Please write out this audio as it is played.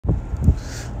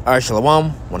All right, Shalom.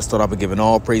 I want to start off by giving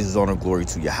all praises, honor, and glory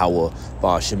to Yahawah,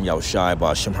 Ba'ashem Yahushai,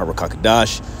 Ba'ashem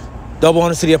Harakakadash. Double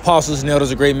honors to the apostles and elders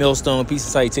of Great Millstone. Peace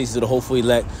and salutations to the hopeful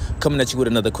elect. Coming at you with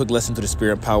another quick lesson to the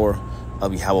spirit and power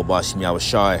of Yahawah, Ba'ashem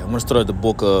Yahushai. I'm going to start at the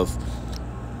book of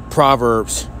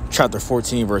Proverbs, chapter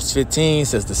 14, verse 15. It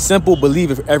says, "The simple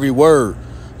believeth every word,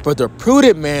 but the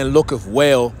prudent man looketh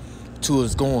well to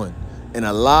his going." And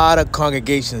a lot of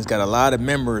congregations got a lot of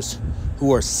members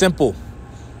who are simple,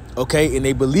 okay, and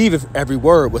they believe every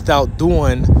word without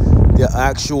doing the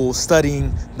actual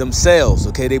studying themselves,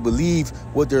 okay. They believe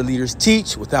what their leaders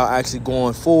teach without actually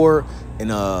going forward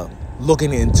and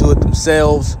looking into it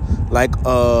themselves. Like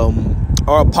our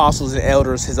apostles and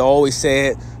elders has always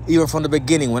said, even from the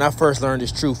beginning, when I first learned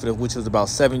this truth, which was about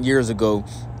 7 years ago,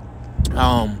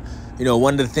 you know,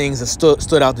 one of the things that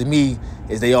stood out to me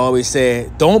is they always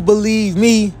said, don't believe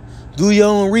me, do your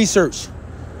own research,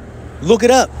 look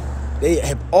it up. They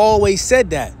have always said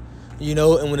that, you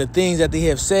know, and when the things that they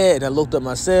have said and I looked up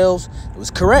myself, it was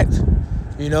correct,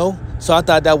 you know. So I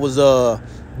thought that was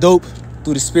dope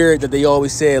through the spirit that they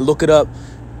always said, look it up.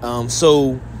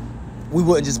 So we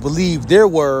wouldn't just believe their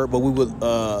word, but we would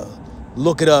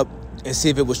look it up and see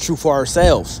if it was true for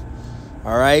ourselves.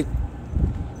 All right.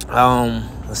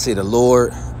 Let's see, the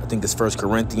Lord, I think it's 1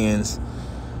 Corinthians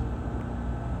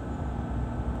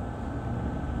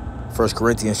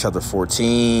chapter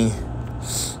 14,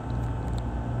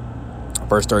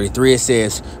 verse 33. It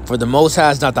says, "For the Most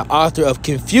High is not the author of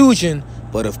confusion,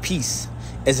 but of peace,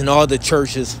 as in all the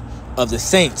churches of the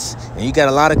saints." And you got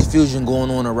a lot of confusion going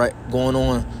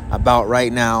on about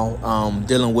right now,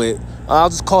 dealing with, I'll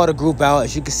just call it a group out.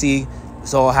 As you can see,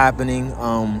 it's all happening.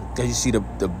 Because you see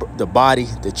the body,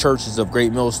 the churches of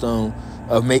Great Millstone,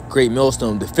 Great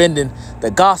Millstone, defending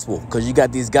the gospel. Because you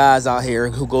got these guys out here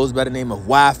who goes by the name of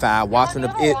Wi-Fi, Watchman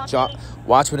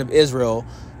of Israel,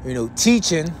 you know,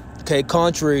 teaching, okay,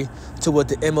 contrary to what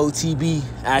the MOTB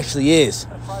actually is,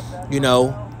 you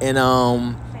know. And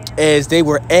as they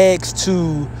were asked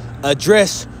to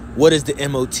address what is the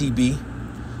MOTB,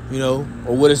 you know,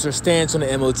 or what is their stance on the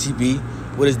MOTB,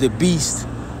 what is the beast,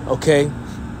 okay,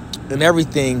 and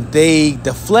everything, they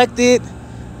deflected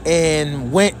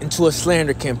and went into a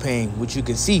slander campaign, which you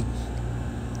can see.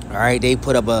 All right, they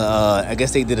put up I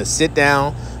guess they did a sit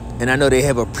down, and I know they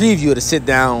have a preview of the sit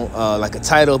down, like a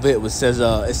title of it, which says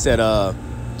it said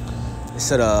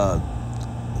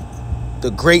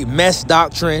the Great Mess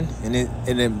Doctrine, and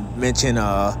it mentioned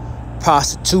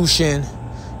prostitution.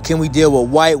 Can we deal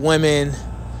with white women,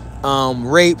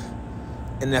 rape,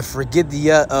 and I forget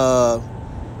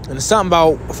and it's something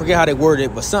about, I forget how they worded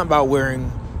it, but something about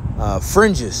wearing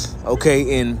fringes,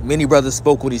 okay. And many brothers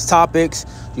spoke with these topics.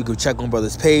 You can check on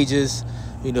brothers' pages,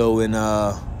 you know, and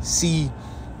see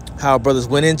how brothers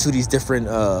went into these different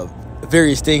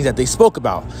various things that they spoke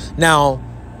about. Now,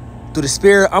 through the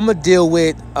spirit, I'm gonna deal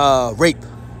with rape,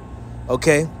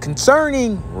 okay,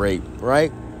 concerning rape,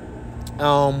 right?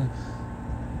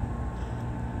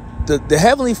 The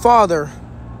Heavenly Father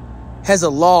has a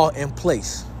law in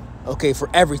place, okay, for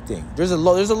everything. There's a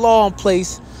law in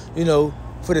place, you know,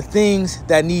 for the things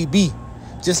that need be,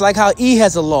 just like how E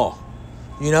has a law,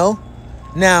 you know.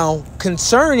 Now,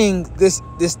 concerning this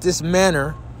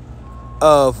manner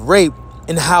of rape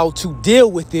and how to deal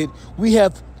with it, we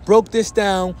have broke this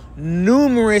down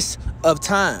numerous of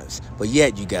times, but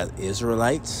yet you got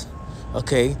Israelites,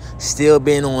 okay, still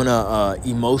being on a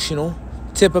emotional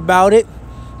tip about it,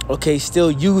 okay, still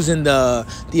using the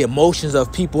emotions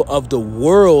of people of the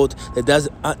world that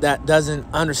doesn't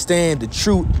understand the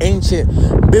true ancient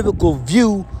biblical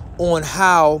view on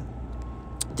how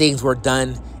things were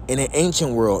done in an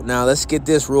ancient world. Now let's get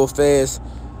this real fast.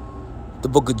 The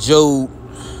book of Job,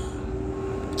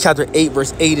 chapter 8,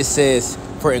 verse 8, it says,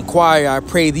 "For inquire, I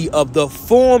pray thee, of the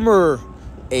former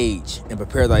age, and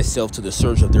prepare thyself to the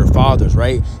search of their fathers,"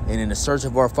 right? And in the search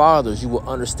of our fathers, you will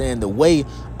understand the way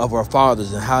of our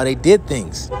fathers and how they did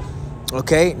things,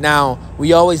 okay. Now,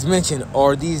 we always mention,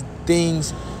 are these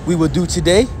things we would do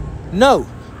today? No.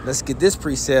 Let's get this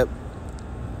precept.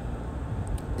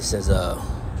 It says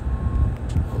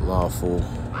lawful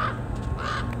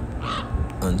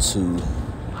unto.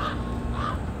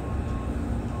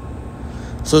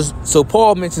 So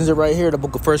Paul mentions it right here in the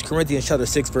book of 1 Corinthians chapter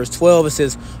 6, verse 12. It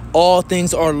says, "All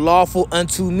things are lawful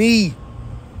unto me,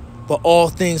 but all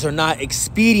things are not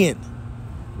expedient.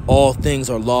 All things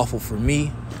are lawful for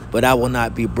me, but I will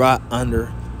not be brought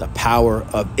under the power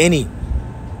of any."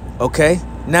 Okay?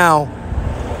 Now,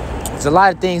 there's a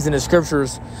lot of things in the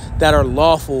scriptures that are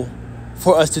lawful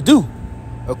for us to do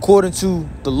according to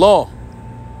the law,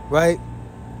 right?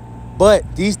 But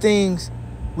these things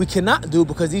we cannot do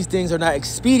because these things are not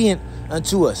expedient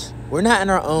unto us. We're not in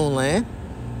our own land.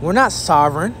 We're not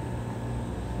sovereign.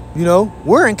 You know,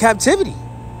 we're in captivity.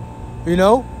 You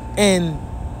know, and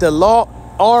the law,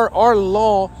 our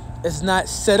law is not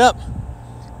set up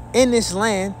in this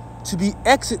land to be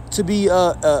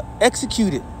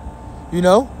executed. You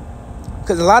know,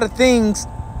 because a lot of things,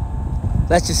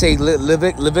 let's just say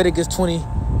Leviticus 20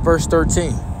 verse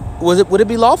 13, would it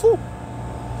be lawful?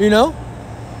 You know,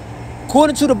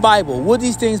 according to the Bible, would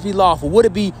these things be lawful? Would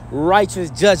it be righteous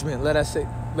judgment? Let us say,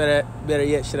 better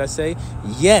yet, should I say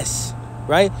yes,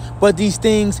 right? But these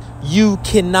things you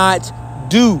cannot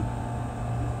do.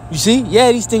 You see,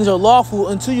 yeah, these things are lawful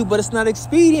unto you, but it's not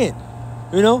expedient.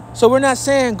 You know, so we're not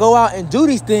saying go out and do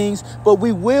these things, but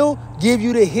we will give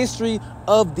you the history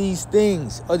of these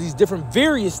things, of these different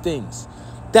various things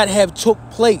that have took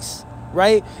place,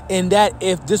 right? And that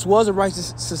if this was a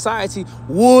righteous society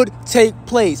would take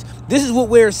place. This is what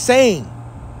we're saying.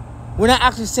 We're not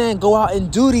actually saying go out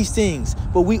and do these things,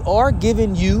 but we are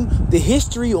giving you the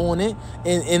history on it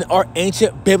and our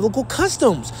ancient biblical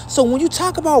customs. So when you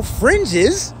talk about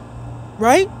fringes,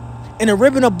 right, and a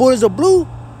ribbon of borders of blue,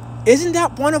 isn't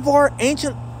that one of our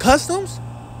ancient customs?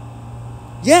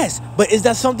 Yes, but is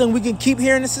that something we can keep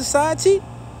here in the society?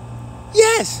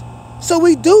 Yes, so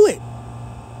we do it.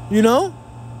 You know,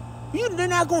 they're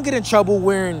not going to get in trouble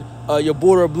wearing your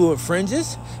border of blue and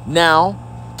fringes. Now,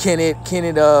 can it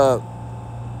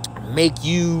make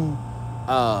you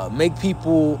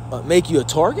make you a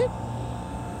target?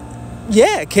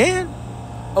 Yeah, it can.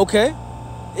 Okay,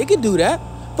 it can do that.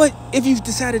 But if you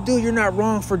decide to do it, you're not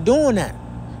wrong for doing that.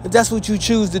 If that's what you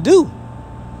choose to do.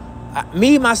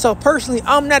 Me, myself, personally,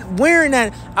 I'm not wearing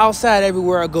that outside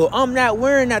everywhere I go. I'm not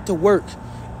wearing that to work,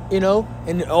 you know,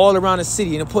 and all around the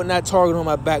city and putting that target on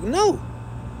my back. No.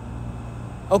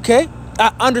 Okay?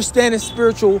 I understand the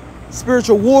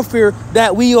spiritual warfare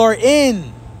that we are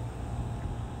in.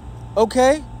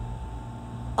 Okay?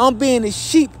 I'm being a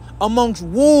sheep amongst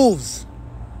wolves.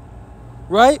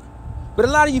 Right? But a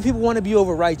lot of you people want to be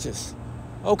over righteous.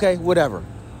 Okay, whatever.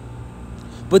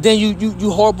 But then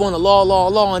you harp on the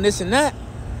law, and this and that,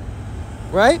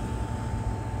 right?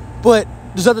 But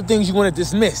there's other things you want to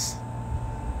dismiss.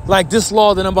 Like this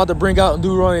law that I'm about to bring out in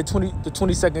Deuteronomy the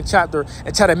 22nd chapter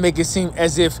and try to make it seem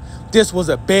as if this was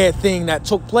a bad thing that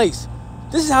took place.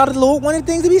 This is how the Lord wanted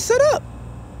things to be set up.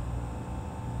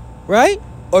 Right?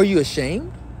 Are you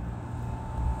ashamed?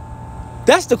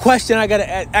 That's the question I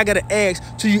gotta ask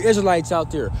to you Israelites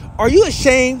out there. Are you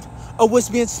ashamed of what's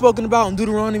being spoken about in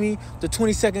Deuteronomy, the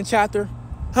 22nd chapter?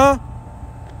 Huh?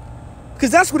 Because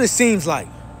that's what it seems like.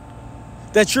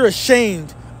 That you're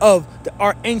ashamed of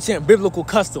our ancient biblical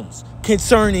customs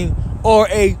concerning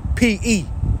RAPE.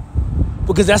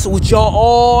 Because that's what y'all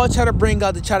all try to bring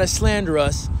out to try to slander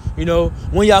us, you know,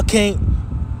 when y'all can't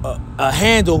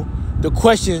handle the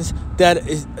questions that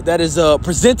is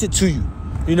presented to you,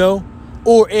 you know,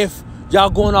 or if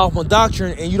y'all going off on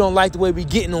doctrine and you don't like the way we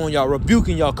getting on y'all,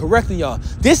 rebuking y'all, correcting y'all.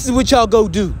 This is what y'all go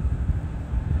do.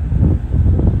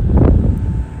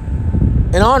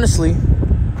 And honestly,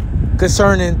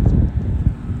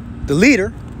 concerning the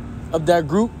leader of that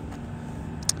group,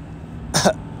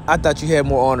 I thought you had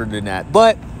more honor than that.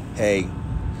 But, hey,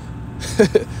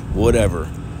 whatever.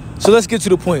 So let's get to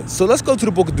the point. So let's go to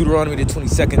the book of Deuteronomy, the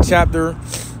 22nd chapter,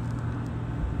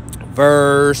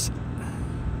 verse...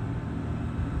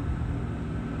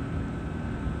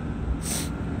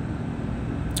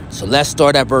 So let's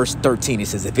start at verse 13. It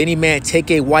says, if any man take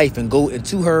a wife and go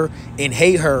into her and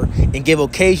hate her and give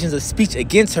occasions of speech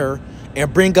against her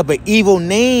and bring up an evil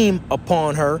name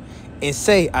upon her and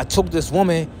say, I took this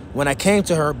woman when I came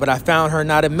to her, but I found her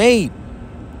not a maid.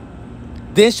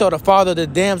 Then shall the father of the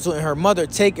damsel and her mother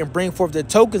take and bring forth the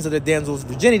tokens of the damsel's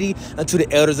virginity unto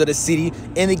the elders of the city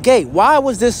in the gate. Why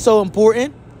was this so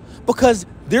important? Because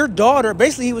their daughter,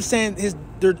 basically he was saying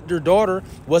their daughter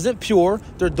wasn't pure,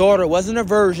 their daughter wasn't a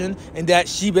virgin, and that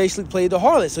she basically played the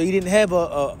harlot. So he didn't have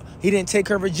he didn't take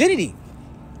her virginity,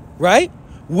 right?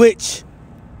 Which,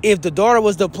 if the daughter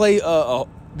was to play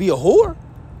be a whore,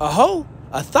 a hoe,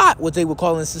 a thought, what they would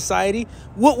call in society,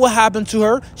 what would happen to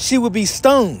her? She would be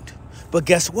stoned. But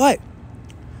guess what?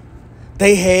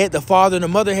 The father and the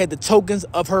mother had the tokens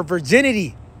of her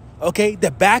virginity, okay, to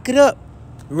back it up,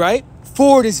 right?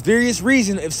 For this various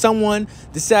reason, if someone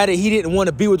decided he didn't want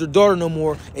to be with their daughter no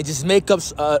more and just make up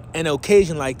an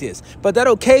occasion like this. But that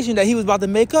occasion that he was about to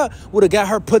make up would have got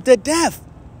her put to death.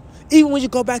 Even when you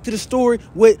go back to the story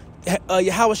with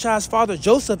Yahawah's father,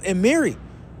 Joseph, and Mary,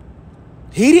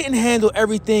 he didn't handle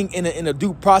everything in a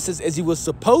due process as he was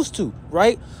supposed to,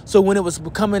 right? So when it was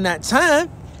becoming that time,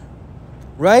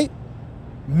 right,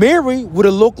 Mary wouldn't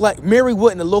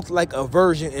have looked like a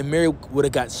virgin, and Mary would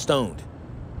have got stoned.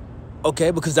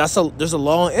 Okay, because there's a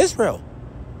law in Israel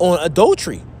on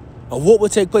adultery, of what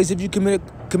would take place if you commit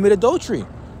adultery.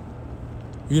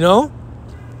 You know?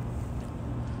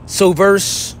 So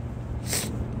verse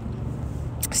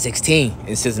 16,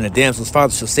 it says, and the damsel's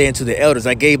father shall say unto the elders,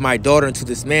 I gave my daughter unto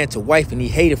this man to wife, and he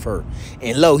hated her.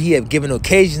 And lo, he have given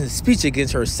occasion to speech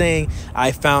against her, saying,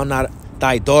 I found not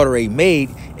thy daughter a maid,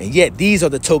 and yet these are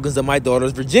the tokens of my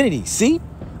daughter's virginity. See,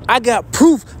 I got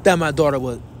proof that my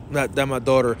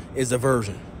daughter is a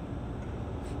virgin.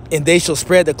 And they shall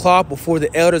spread the cloth before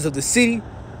the elders of the city,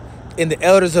 and the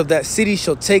elders of that city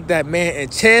shall take that man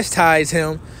and chastise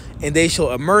him, and they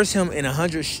shall immerse him in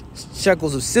 100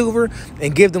 shekels of silver,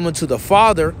 and give them unto the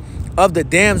father of the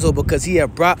damsel, because he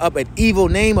have brought up an evil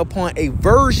name upon a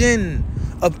virgin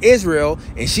of Israel,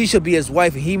 and she shall be his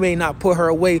wife, and he may not put her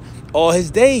away all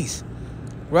his days.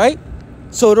 Right?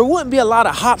 So there wouldn't be a lot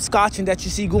of hopscotching that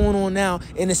you see going on now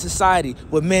in the society,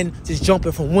 with men just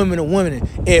jumping from women to women,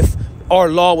 if our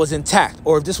law was intact,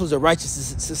 or if this was a righteous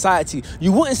society.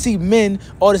 You wouldn't see men,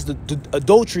 all this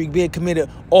adultery being committed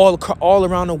all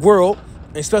around the world,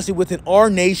 especially within our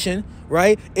nation,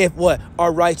 right? If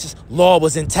our righteous law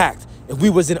was intact, if we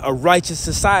was in a righteous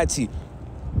society,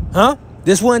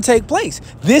 this wouldn't take place.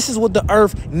 This is what the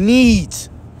earth needs.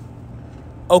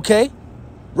 Okay?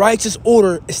 Righteous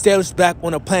order established back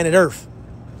on the planet Earth.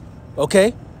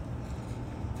 Okay?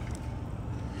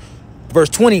 Verse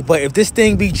 20, but if this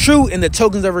thing be true, and the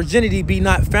tokens of virginity be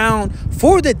not found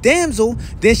for the damsel,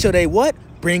 then shall they what?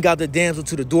 Bring out the damsel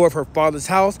to the door of her father's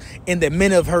house, and the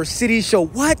men of her city shall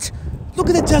what? Look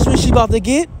at the judgment she about to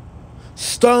get.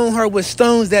 Stone her with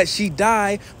stones that she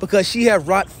die, because she have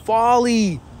wrought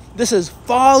folly. This is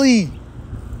folly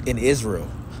in Israel.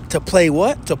 To play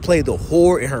what? To play the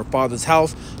whore in her father's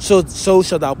house. So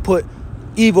shall thou put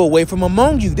evil away from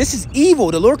among you. This is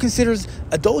evil. The Lord considers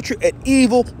adultery an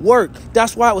evil work.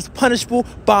 That's why it was punishable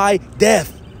by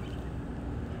death.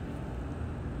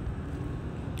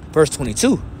 Verse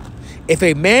 22. If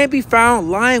a man be found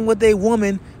lying with a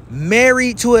woman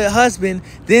married to a husband,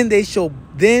 then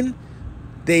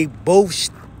both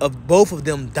of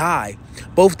them die,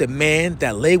 both the man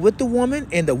that lay with the woman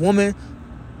and the woman.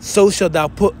 So shall thou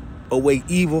put away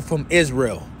evil from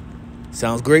Israel.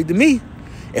 Sounds great to me.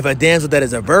 If a damsel that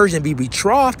is a virgin be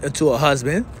betrothed unto a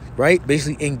husband, right?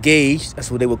 Basically engaged.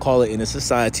 That's what they would call it in the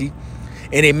society.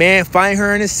 And a man find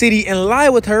her in a city and lie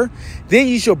with her, then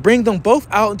you shall bring them both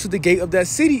out into the gate of that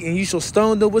city, and you shall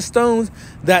stone them with stones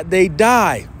that they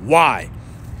die. Why?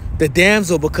 The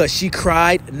damsel, because she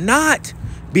cried not,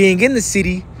 being in the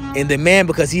city, and the man,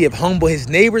 because he have humbled his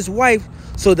neighbor's wife,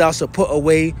 so thou shalt put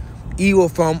away evil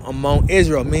from among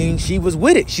Israel. Meaning she was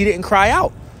with it. She didn't cry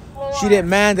out. She didn't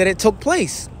mind that it took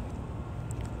place.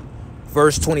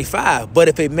 Verse 25. But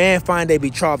if a man find a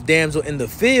betrothed damsel in the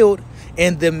field,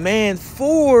 and the man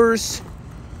force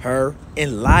her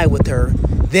and lie with her,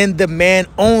 then the man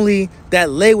only that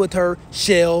lay with her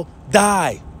shall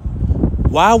die.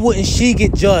 Why wouldn't she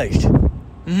get judged?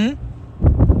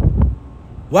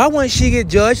 Why wouldn't she get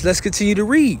judged? Let's continue to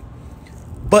read.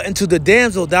 But unto the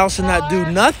damsel thou shalt not do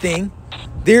nothing.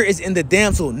 There is in the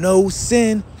damsel no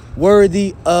sin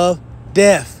worthy of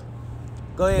death.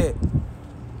 Go ahead.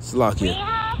 Salakia. We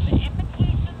have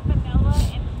invitations, vanilla,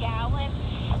 and gallon.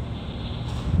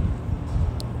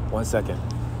 1 second.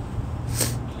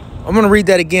 I'm going to read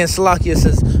that again. Salakia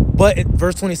says, but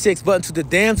verse 26, but unto the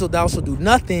damsel thou shalt do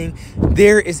nothing.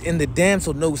 There is in the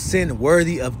damsel no sin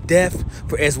worthy of death.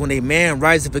 For as when a man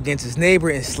riseth against his neighbor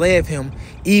and slayeth him,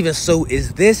 even so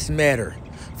is this matter.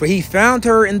 For he found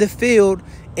her in the field,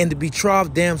 and the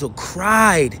betrothed damsel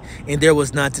cried, and there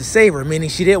was none to save her. Meaning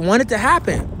she didn't want it to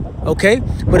happen. Okay?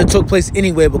 But it took place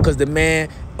anyway because the man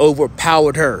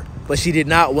overpowered her. But she did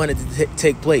not want it to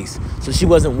take place. So she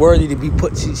wasn't worthy to be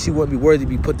put, she wouldn't be worthy to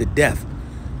be put to death.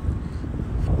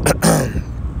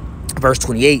 Verse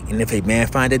 28, and if a man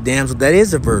find a damsel that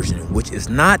is a virgin, which is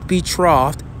not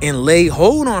betrothed, and lay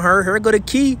hold on her, here go the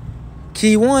key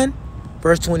 1.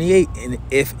 Verse 28, and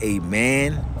if a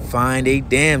man find a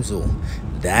damsel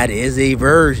that is a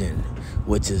virgin,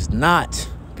 which is not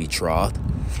betrothed,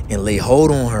 and lay hold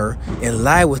on her, and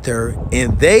lie with her,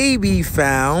 and they be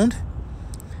found,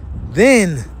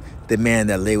 then the man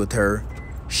that lay with her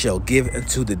shall give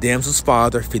unto the damsel's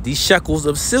father 50 shekels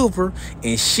of silver,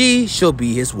 and she shall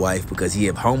be his wife, because he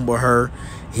have humbled her.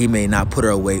 He may not put her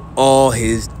away all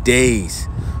his days.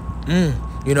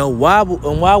 You know, why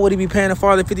would he be paying the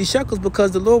father 50 shekels?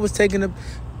 Because the Lord was taking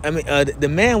the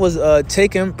man was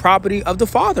taking property of the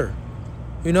father,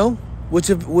 you know, which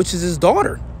is his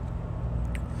daughter.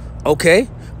 Okay,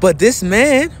 but this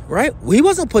man, right? He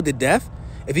wasn't put to death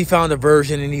if he found a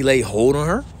virgin and he laid hold on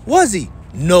her. Was he?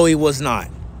 No, he was not.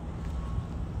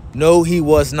 No, he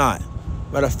was not.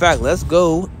 Matter of fact, let's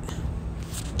go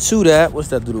to that. What's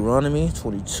that? Deuteronomy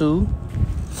 22.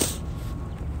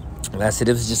 Like I said,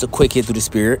 this is just a quick hit through the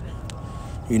spirit.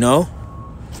 You know,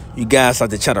 you guys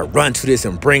like to try to run to this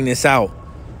and bring this out.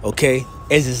 Okay,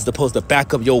 as this is supposed to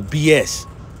back up your BS.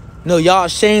 No, y'all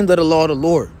ashamed of the law of the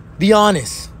Lord. Be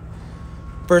honest.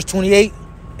 Verse 28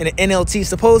 in the NLT.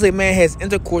 Suppose a man has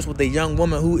intercourse with a young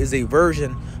woman who is a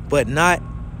virgin, but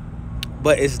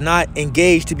is not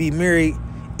engaged to be married.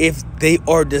 If they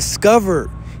are discovered,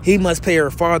 he must pay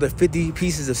her father 50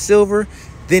 pieces of silver.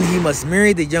 Then he must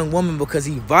marry the young woman because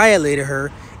he violated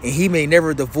her, and he may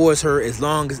never divorce her as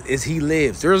long as he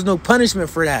lives. There is no punishment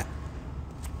for that.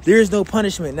 There is no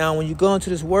punishment. Now, when you go into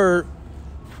this word,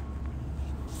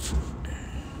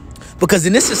 because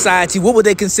in this society, what would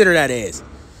they consider that as?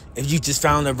 If you just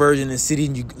found a virgin in the city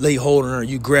and you lay hold on her,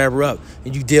 you grab her up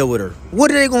and you deal with her, what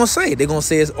are they going to say? They're going to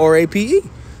say it's RAPE.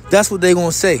 That's what they're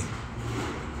going to say.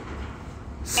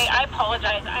 Hey, I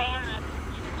apologize. I had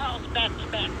two calls back to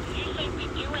back. Did you say we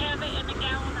do have it in the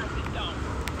gallon or we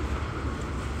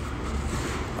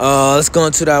don't? Let's go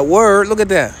into that word. Look at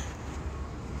that.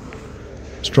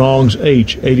 Strong's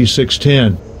H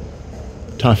 8610.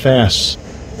 Tafas.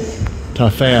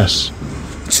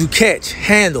 To catch,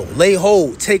 handle, lay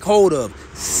hold, take hold of,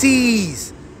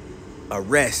 seize,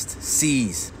 arrest,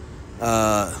 seize,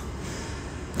 to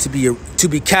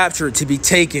be captured, to be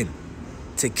taken,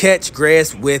 to catch,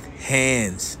 grasp with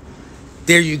hands.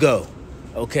 There you go.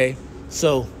 Okay,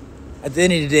 so at the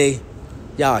end of the day,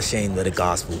 y'all ashamed of the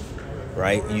gospel,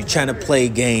 right? And you're trying to play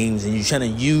games and you're trying to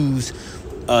use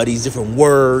these different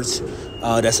words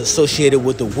that's associated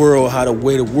with the world, how the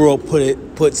way the world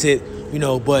puts it, you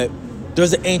know, but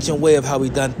there's an ancient way of how we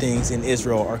done things in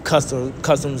Israel, our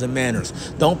customs and manners.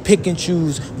 Don't pick and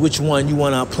choose which one you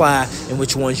want to apply and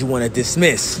which ones you want to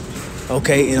dismiss.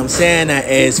 Okay, and I'm saying that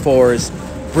as far as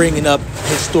bringing up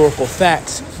historical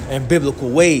facts and biblical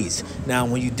ways. Now,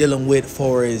 when you're dealing with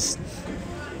far as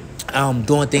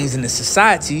doing things in the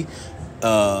society,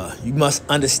 you must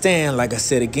understand, like I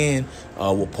said again,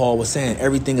 what Paul was saying.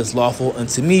 Everything is lawful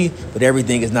unto me, but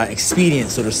everything is not expedient.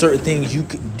 So there's certain things you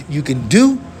can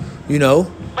do, you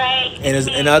know, Right.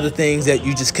 and other things that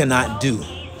you just cannot do.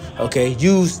 Okay,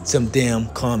 use some damn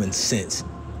common sense.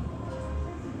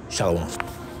 Shalom.